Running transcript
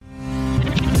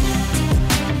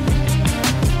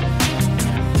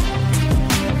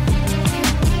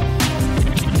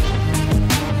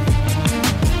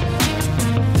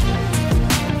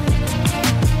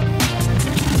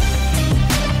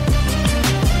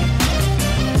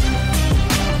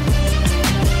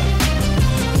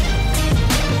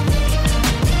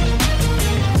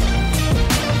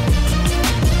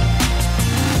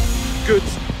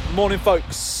Morning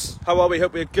folks, how are we?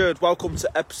 Hope we're good. Welcome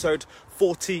to episode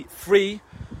 43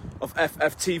 of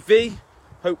FFTV.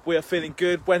 Hope we are feeling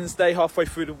good. Wednesday, halfway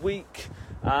through the week,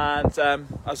 and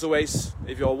as always,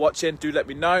 if you're watching, do let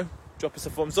me know. Drop us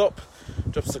a thumbs up,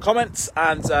 drop us a comment,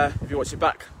 and if you're watching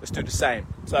back, let's do the same.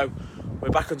 So we're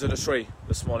back under the tree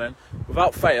this morning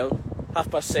without fail.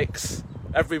 6:30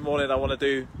 every morning I want to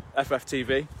do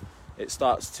FFTV. It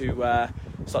starts to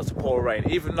pour rain,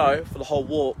 even though for the whole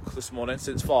walk this morning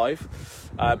since 5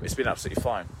 it's been absolutely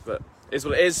fine, but it is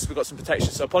what it is. We've got some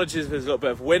protection, so apologies if there's a little bit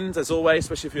of wind as always,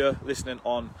 especially if you're listening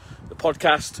on the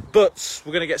podcast, but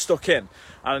we're going to get stuck in.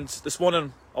 And this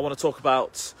morning I want to talk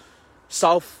about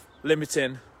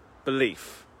self-limiting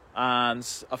belief, and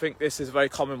I think this is a very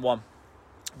common one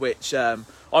which I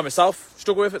myself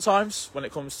struggle with at times when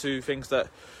it comes to things that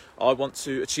I want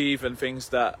to achieve and things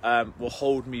that will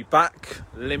hold me back,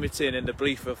 limiting in the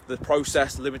belief of the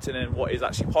process, limiting in what is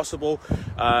actually possible,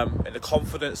 in the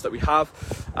confidence that we have.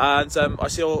 And I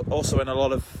see also in a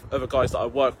lot of other guys that I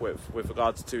work with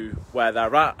regards to where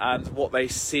they're at and what they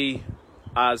see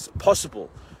as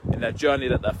possible in their journey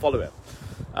that they're following.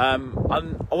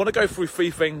 And I want to go through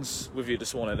 3 things with you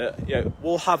this morning that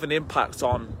will have an impact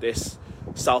on this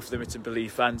self-limiting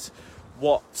belief, and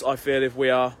what I feel if we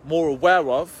are more aware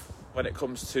of when it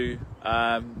comes to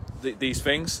these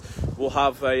things will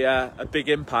have a big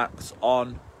impact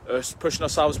on us pushing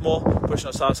ourselves more, pushing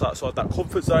ourselves outside that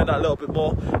comfort zone that little bit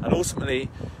more, and ultimately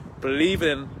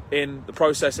believing in the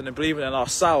process and believing in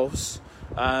ourselves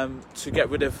to get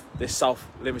rid of this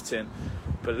self-limiting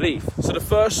belief. So the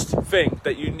first thing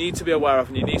that you need to be aware of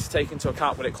and you need to take into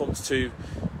account when it comes to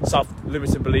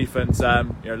self-limiting belief and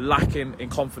lacking in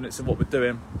confidence in what we're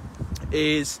doing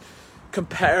is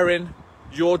comparing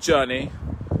your journey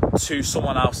to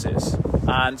someone else's.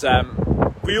 And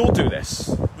we all do this.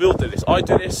 I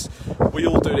do this. We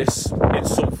all do this in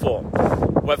some form.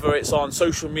 Whether it's on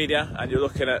social media and you're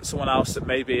looking at someone else that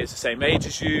maybe is the same age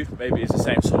as you, maybe is the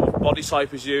same sort of body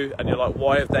type as you, and you're like,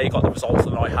 why have they got the results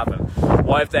and I haven't?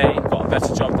 Why have they got a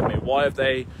better job than me? Why have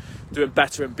they doing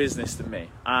better in business than me?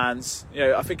 And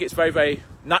I think it's very, very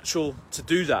natural to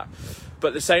do that. But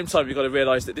at the same time, you've got to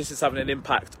realise that this is having an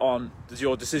impact on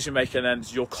your decision making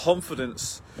and your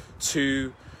confidence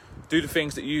to do the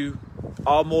things that you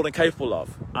are more than capable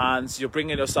of. And you're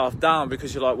bringing yourself down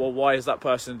because you're like, well, why is that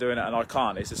person doing it and I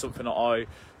can't? Is it something that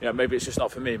maybe it's just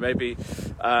not for me? Maybe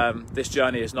this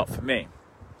journey is not for me.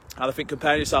 And I think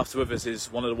comparing yourself to others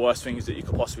is one of the worst things that you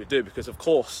could possibly do, because of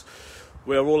course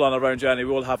we're all on our own journey.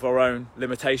 We all have our own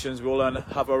limitations. We all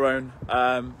have our own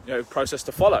process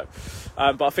to follow.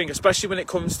 But I think especially when it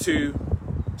comes to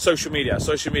social media is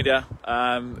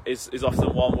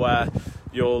often one where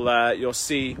you'll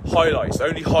see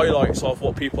only highlights of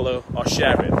what people are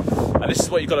sharing. And this is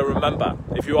what you've got to remember.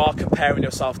 If you are comparing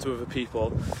yourself to other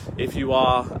people, if you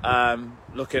are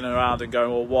looking around and going,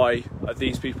 well, why are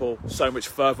these people so much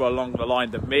further along the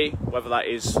line than me, whether that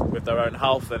is with their own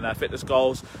health and their fitness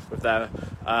goals, with their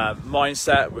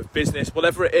mindset, with business,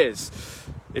 whatever it is.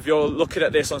 If you're looking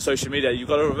at this on social media, you've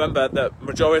got to remember that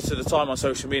majority of the time on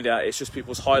social media, it's just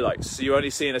people's highlights. So you're only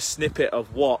seeing a snippet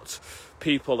of what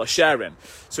people are sharing.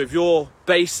 So if you're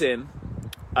basing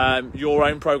your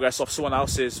own progress off someone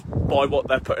else's by what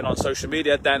they're putting on social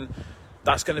media, then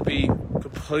that's going to be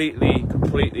completely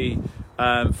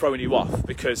throwing you off,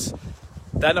 because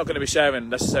they're not going to be sharing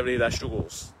necessarily their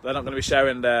struggles. They're not going to be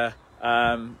sharing the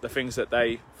things that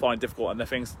they find difficult and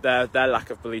their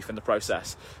lack of belief in the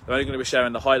process. They're only going to be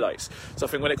sharing the highlights. So I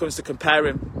think when it comes to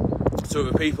comparing to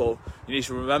other people, you need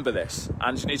to remember this,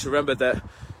 and you need to remember that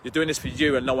you're doing this for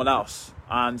you and no one else.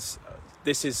 And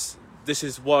this is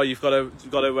why you've got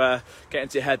to get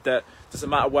into your head that it doesn't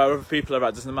matter where other people are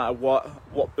at, doesn't matter what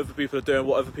other people are doing,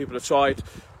 what other people have tried,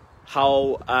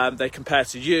 how they compare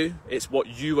to you. It's what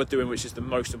you are doing which is the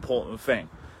most important thing,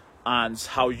 and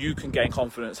how you can gain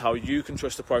confidence, how you can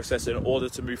trust the process in order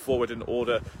to move forward, in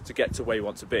order to get to where you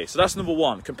want to be. So that's number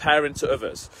one, comparing to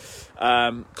others.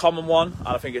 Common one, and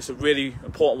I think it's a really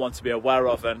important one to be aware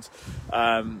of, and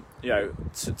to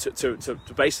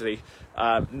basically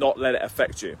not let it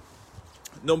affect you.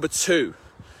 Number two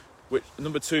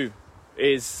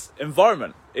is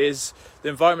environment. Is the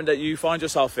environment that you find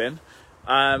yourself in,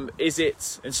 is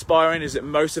it inspiring? Is it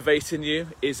motivating you?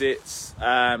 Is it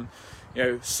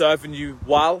serving you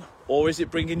well, or is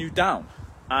it bringing you down?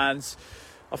 And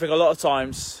I think a lot of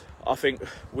times,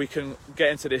 we can get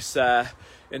into this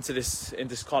into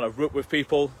this kind of route with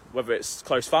people, whether it's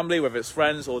close family, whether it's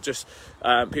friends, or just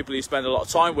people you spend a lot of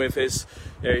time with, is,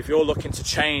 if you're looking to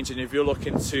change and if you're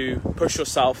looking to push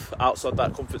yourself outside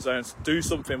that comfort zone, to do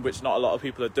something which not a lot of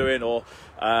people are doing, or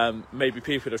maybe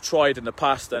people have tried in the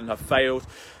past and have failed,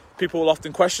 people will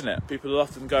often question it. People will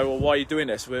often go, well, why are you doing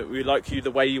this? We like you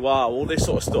the way you are, all this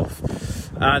sort of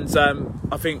stuff. And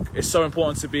I think it's so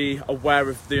important to be aware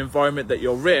of the environment that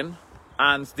you're in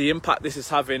and the impact this is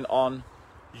having on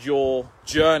your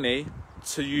journey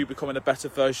to you becoming a better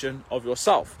version of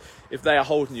yourself. If they are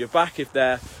holding you back, if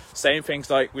they're saying things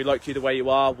like, we like you the way you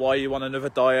are, why are you on another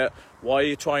diet, why are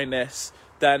you trying this,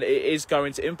 then it is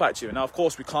going to impact you. Now, of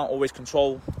course, we can't always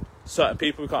control certain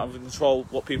people. We can't control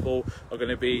what people are going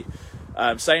to be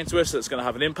saying to us that's going to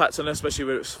have an impact on us, especially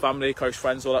with family, close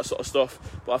friends, all that sort of stuff.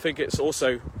 But I think it's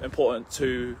also important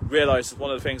to realise,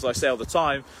 one of the things I say all the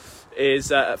time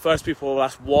is at first people will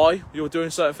ask why you're doing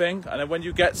a certain thing, and then when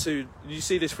you get to, you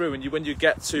see this through, and when you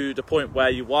get to the point where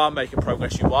you are making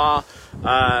progress, you are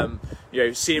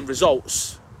seeing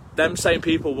results, them same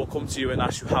people will come to you and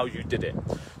ask you how you did it.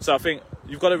 So I think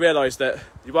you've got to realise that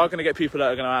you are going to get people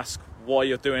that are going to ask why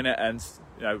you're doing it, and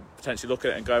potentially look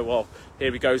at it and go, well,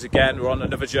 here he goes again, we're on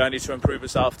another journey to improve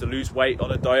yourself, to lose weight on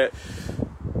a diet.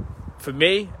 For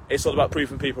me, it's all about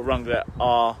proving people wrong that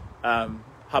are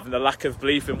having a lack of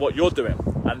belief in what you're doing,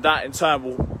 and that in turn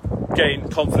will gain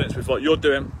confidence with what you're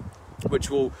doing, which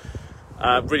will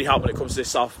really help when it comes to this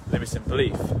self-limiting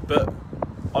belief. But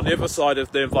on the other side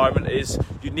of the environment is,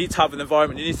 you need to have an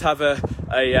environment, you need to have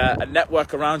a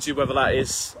network around you, whether that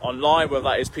is online, whether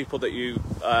that is people that you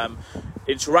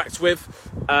interact with.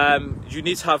 You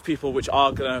need to have people which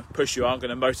are going to push you, are going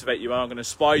to motivate you, are going to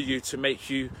inspire you, to make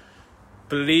you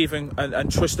believe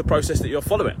and trust the process that you're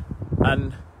following.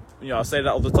 And I say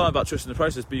that all the time about trusting the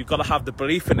process, but you've got to have the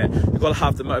belief in it. You've got to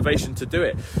have the motivation to do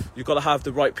it. You've got to have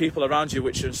the right people around you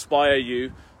which inspire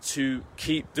you to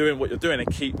keep doing what you're doing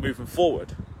and keep moving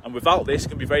forward. And without this, it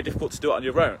can be very difficult to do it on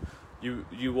your own.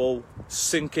 You will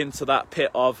sink into that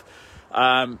pit of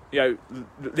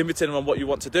limiting on what you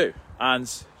want to do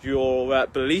and your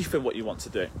belief in what you want to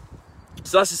do.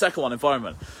 So that's the second one,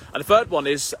 environment. And the third one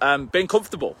is being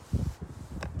comfortable,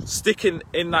 sticking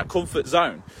in that comfort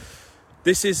zone.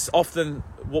 This is often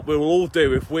what we will all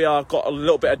do if we are got a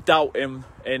little bit of doubt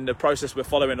in the process we're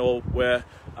following, or we're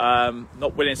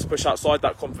not willing to push outside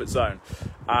that comfort zone,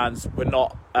 and we're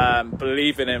not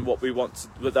believing in what we want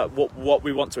what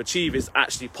we want to achieve is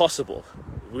actually possible.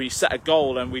 We set a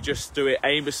goal and we just do it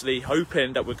aimlessly,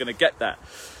 hoping that we're going to get there.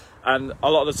 And a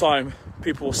lot of the time,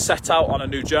 people will set out on a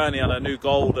new journey, on a new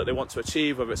goal that they want to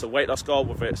achieve, whether it's a weight loss goal,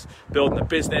 whether it's building a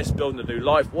business, building a new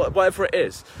life, whatever it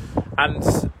is.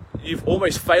 And you've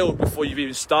almost failed before you've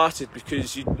even started,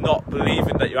 because you're not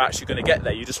believing that you're actually going to get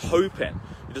there. You're just hoping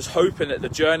that the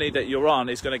journey that you're on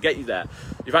is going to get you there.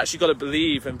 You've actually got to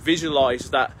believe and visualize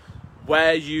that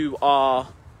where you are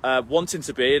wanting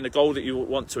to be and the goal that you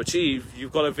want to achieve,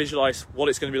 you've got to visualize what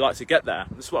it's going to be like to get there.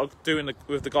 That's what I'm doing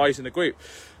with the guys in the group,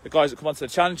 the guys that come onto the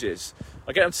challenges.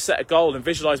 I get them to set a goal and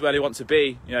visualize where they want to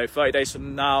be, 30 days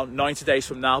from now, 90 days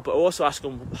from now, but also ask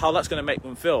them how that's going to make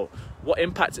them feel, what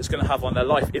impact it's going to have on their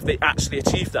life if they actually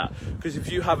achieve that. Because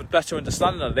if you have a better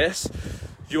understanding of this,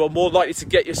 you are more likely to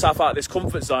get yourself out of this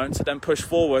comfort zone, to then push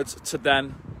forward, to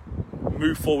then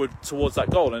move forward towards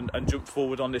that goal and jump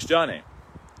forward on this journey.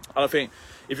 And I think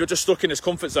if you're just stuck in this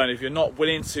comfort zone, if you're not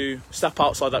willing to step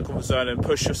outside that comfort zone and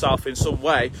push yourself in some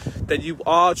way, then you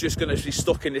are just going to be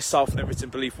stuck in this self-limiting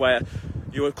belief where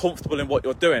you are comfortable in what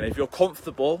you're doing. If you're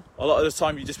comfortable, a lot of the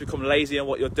time you just become lazy in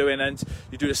what you're doing, and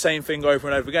you do the same thing over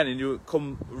and over again, and you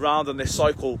come around on this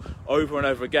cycle over and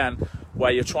over again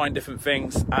where you're trying different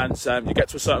things, and you get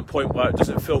to a certain point where it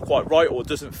doesn't feel quite right, or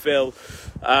doesn't feel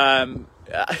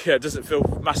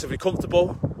massively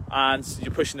comfortable, and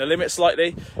you're pushing the limit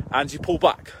slightly and you pull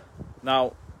back.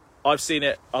 Now, I've seen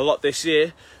it a lot this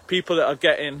year. People that are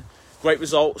getting great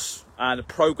results and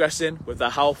progressing with their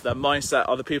health, their mindset,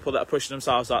 are the people that are pushing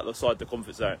themselves outside the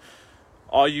comfort zone.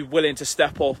 Are you willing to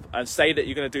step up and say that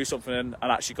you're going to do something and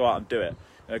actually go out and do it?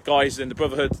 Guys in the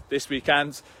Brotherhood this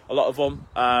weekend, a lot of them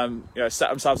set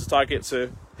themselves a target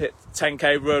to hit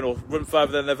 10k run or run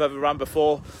further than they've ever run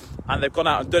before, and they've gone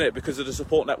out and done it because of the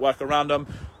support network around them,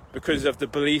 because of the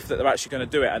belief that they're actually going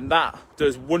to do it. And that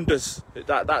does wonders.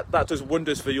 That does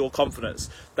wonders for your confidence.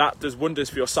 That does wonders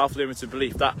for your self-limited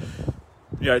belief. That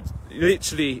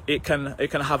literally it can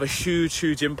have a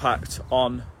huge impact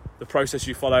on the process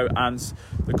you follow and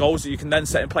the goals that you can then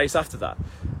set in place after that.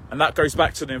 And that goes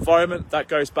back to the environment. That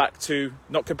goes back to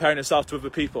not comparing yourself to other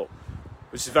people,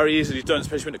 which is very easily done,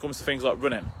 especially when it comes to things like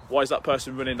running. Why is that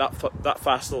person running that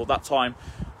fast or that time?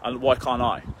 and why can't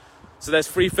I? So there's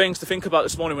 3 things to think about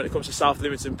this morning when it comes to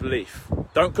self-limiting belief.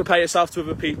 Don't compare yourself to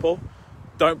other people.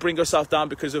 Don't bring yourself down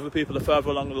because other people are further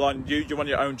along the line than you. You're on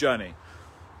your own journey.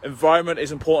 Environment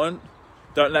is important.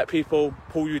 Don't let people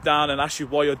pull you down and ask you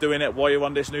why you're doing it, why you're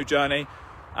on this new journey.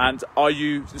 And are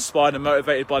you inspired and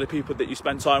motivated by the people that you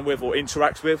spend time with or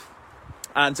interact with?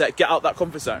 And get out that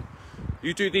comfort zone.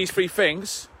 You do these 3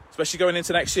 things, especially going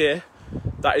into next year,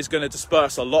 that is going to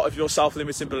disperse a lot of your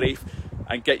self-limiting belief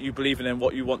and get you believing in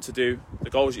what you want to do, the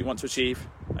goals that you want to achieve,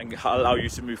 and allow you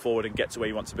to move forward and get to where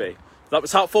you want to be. If that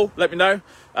was helpful, let me know.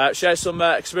 Share some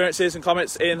experiences and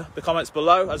comments in the comments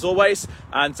below, as always,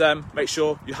 and make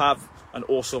sure you have an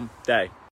awesome day.